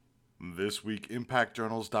This week,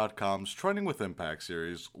 ImpactJournals.com's Trending with Impact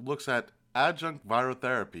series looks at adjunct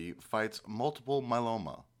virotherapy fights multiple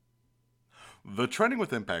myeloma. The Trending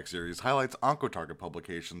with Impact series highlights Oncotarget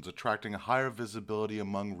publications attracting higher visibility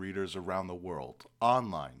among readers around the world,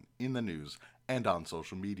 online, in the news, and on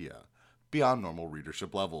social media, beyond normal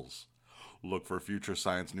readership levels. Look for future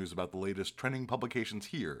science news about the latest trending publications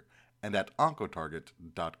here and at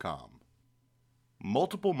Oncotarget.com.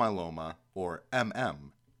 Multiple myeloma, or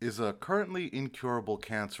MM, is a currently incurable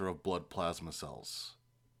cancer of blood plasma cells.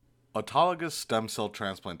 Autologous stem cell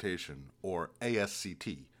transplantation, or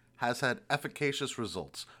ASCT, has had efficacious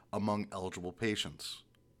results among eligible patients.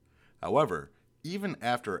 However, even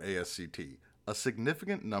after ASCT, a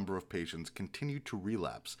significant number of patients continue to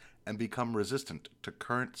relapse and become resistant to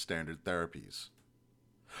current standard therapies.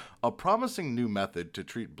 A promising new method to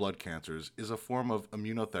treat blood cancers is a form of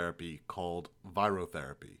immunotherapy called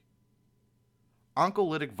virotherapy.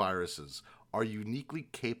 Oncolytic viruses are uniquely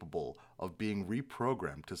capable of being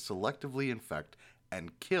reprogrammed to selectively infect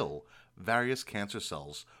and kill various cancer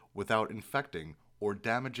cells without infecting or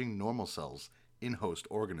damaging normal cells in host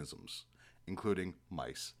organisms, including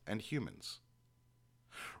mice and humans.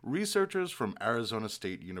 Researchers from Arizona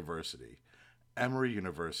State University, Emory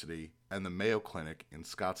University, and the Mayo Clinic in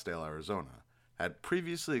Scottsdale, Arizona, had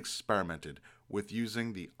previously experimented with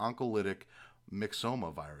using the oncolytic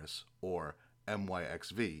myxoma virus, or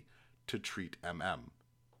MYXV, to treat MM.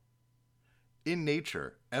 In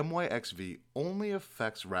nature, MYXV only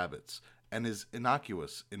affects rabbits and is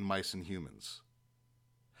innocuous in mice and humans.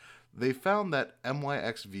 They found that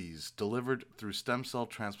MYXVs delivered through stem cell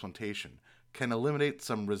transplantation can eliminate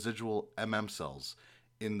some residual MM cells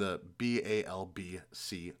in the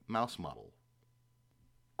BALBC mouse model.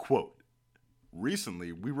 Quote,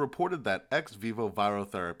 "Recently, we reported that ex vivo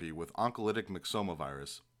virotherapy with oncolytic myxoma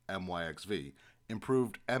virus, MYXV,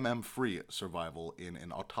 improved MM-free survival in an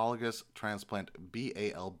autologous transplant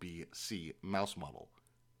BALBC mouse model."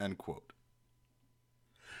 End quote.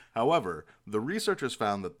 However, the researchers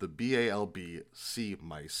found that the BALBC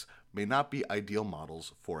mice may not be ideal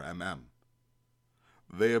models for MM.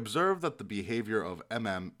 They observed that the behavior of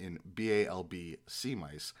MM in BALBC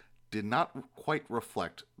mice did not quite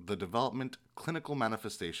reflect the development, clinical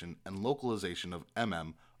manifestation, and localization of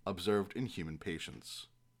MM observed in human patients.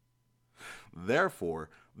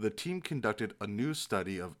 Therefore, the team conducted a new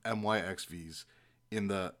study of MYXVs in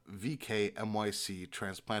the VK-MYC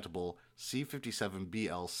transplantable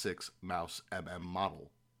C57BL6 mouse MM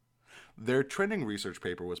model. Their trending research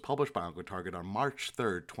paper was published by Oncotarget on March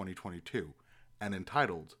 3, 2022, and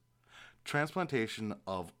entitled "Transplantation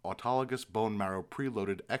of Autologous Bone Marrow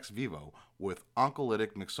Preloaded Ex Vivo with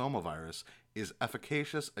Oncolytic Myxoma Virus is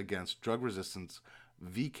Efficacious Against Drug-Resistant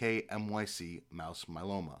VK-MYC Mouse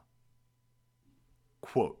Myeloma."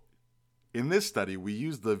 Quote, "In this study, we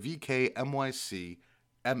used the VK-MYC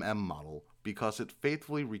MM model because it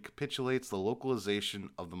faithfully recapitulates the localization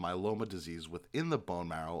of the myeloma disease within the bone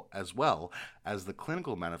marrow as well as the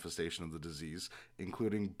clinical manifestation of the disease,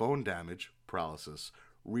 including bone damage, paralysis,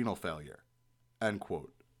 renal failure." End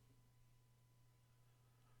quote.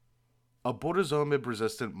 A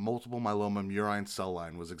bortezomib-resistant multiple myeloma murine cell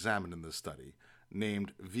line was examined in this study,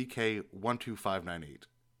 named VK12598.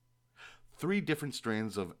 3 different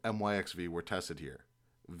strains of MYXV were tested here: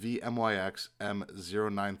 VMYX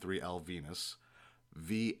M093L Venus,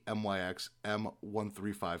 VMYX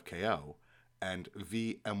M135KO, and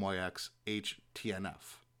VMYX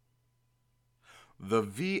HTNF. The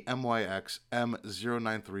VMYX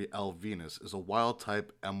M093L Venus is a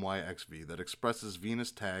wild-type MYXV that expresses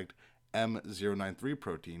Venus-tagged M093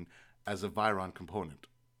 protein as a viron component.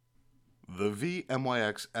 The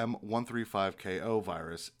VMYX M135KO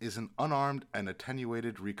virus is an unarmed and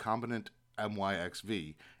attenuated recombinant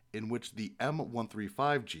MYXV in which the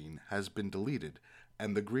M135 gene has been deleted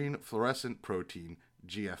and the green fluorescent protein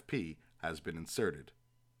GFP has been inserted.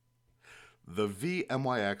 The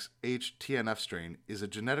VMYX HTNF strain is a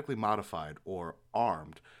genetically modified or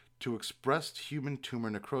armed to express human tumor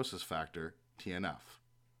necrosis factor TNF.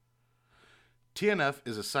 TNF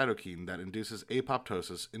is a cytokine that induces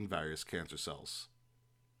apoptosis in various cancer cells.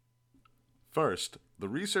 First, the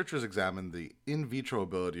researchers examined the in vitro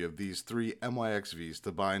ability of these 3 MYXVs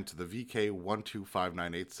to bind to the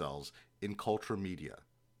VK12598 cells in culture media.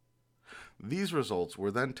 These results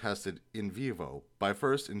were then tested in vivo by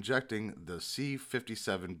first injecting the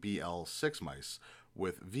C57BL6 mice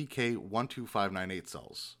with VK12598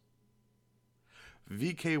 cells.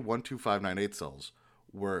 VK12598 cells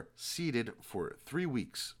were seeded for 3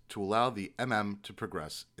 weeks to allow the MM to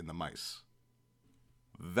progress in the mice.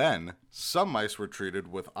 Then, some mice were treated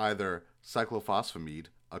with either cyclophosphamide,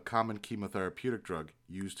 a common chemotherapeutic drug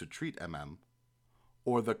used to treat MM,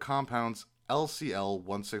 or the compounds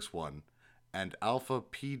LCL161 and alpha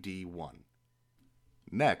PD1.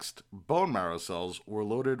 Next, bone marrow cells were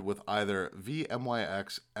loaded with either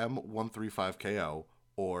VMYX-M135KO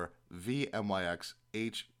or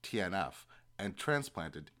VMYX-HTNF and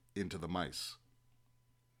transplanted into the mice.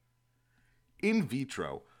 In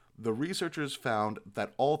vitro, the researchers found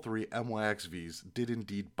that all three MYXVs did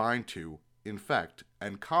indeed bind to, infect,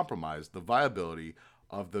 and compromise the viability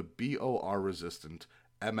of the BOR-resistant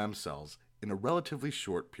MM cells in a relatively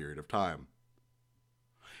short period of time.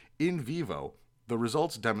 In vivo, the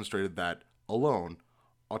results demonstrated that, alone,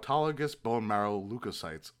 autologous bone marrow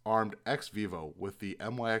leukocytes armed ex vivo with the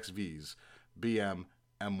MYXVs,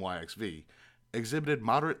 BM-MYXV, exhibited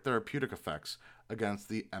moderate therapeutic effects against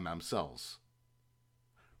the MM cells.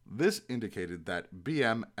 This indicated that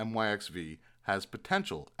BM-MYXV has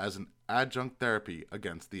potential as an adjunct therapy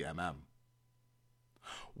against the MM.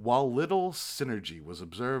 While little synergy was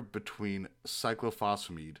observed between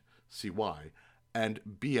cyclophosphamide, CY, and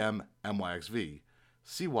BM-MYXV,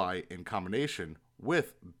 CY in combination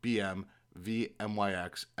with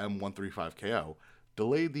BM-VMYX-M135KO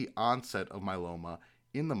delayed the onset of myeloma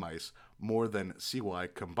in the mice more than CY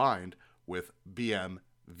combined with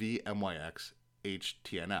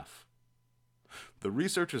BM-VMYX-HTNF. The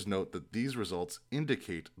researchers note that these results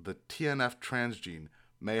indicate the TNF transgene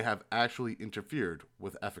may have actually interfered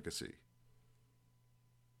with efficacy.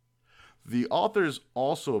 The authors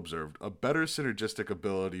also observed a better synergistic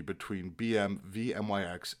ability between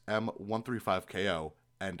BM-VMYX-M135KO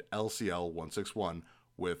and LCL161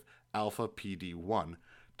 with alpha PD1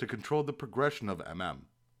 to control the progression of MM.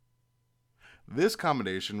 This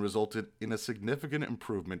combination resulted in a significant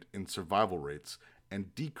improvement in survival rates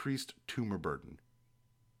and decreased tumor burden.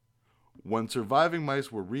 When surviving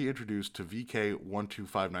mice were reintroduced to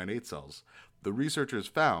VK12598 cells, the researchers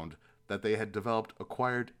found that they had developed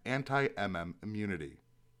acquired anti-MM immunity.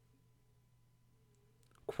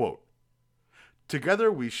 Quote,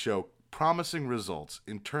 "Together we show promising results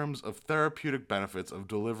in terms of therapeutic benefits of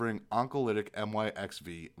delivering oncolytic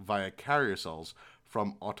MYXV via carrier cells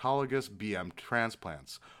from autologous BM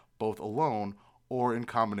transplants, both alone or in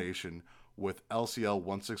combination with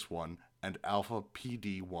LCL161 and alpha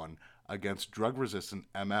PD1 against drug-resistant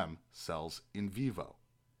MM cells in vivo.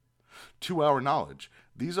 To our knowledge,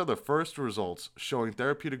 these are the first results showing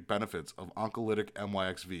therapeutic benefits of oncolytic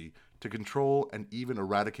MYXV to control and even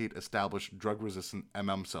eradicate established drug-resistant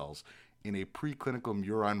MM cells in a preclinical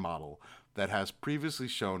murine model that has previously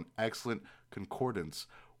shown excellent concordance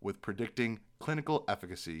with predicting clinical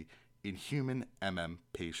efficacy in human MM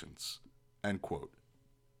patients." End quote.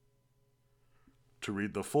 To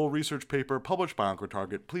read the full research paper published by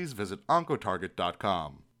OncoTarget, please visit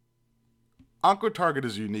oncotarget.com. OncoTarget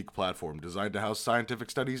is a unique platform designed to house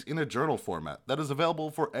scientific studies in a journal format that is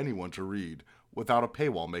available for anyone to read, without a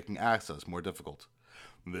paywall making access more difficult.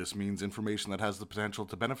 This means information that has the potential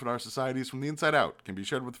to benefit our societies from the inside out can be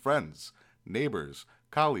shared with friends, neighbors,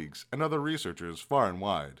 colleagues, and other researchers far and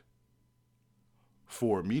wide.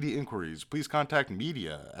 For media inquiries, please contact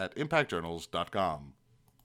media@impactjournals.com.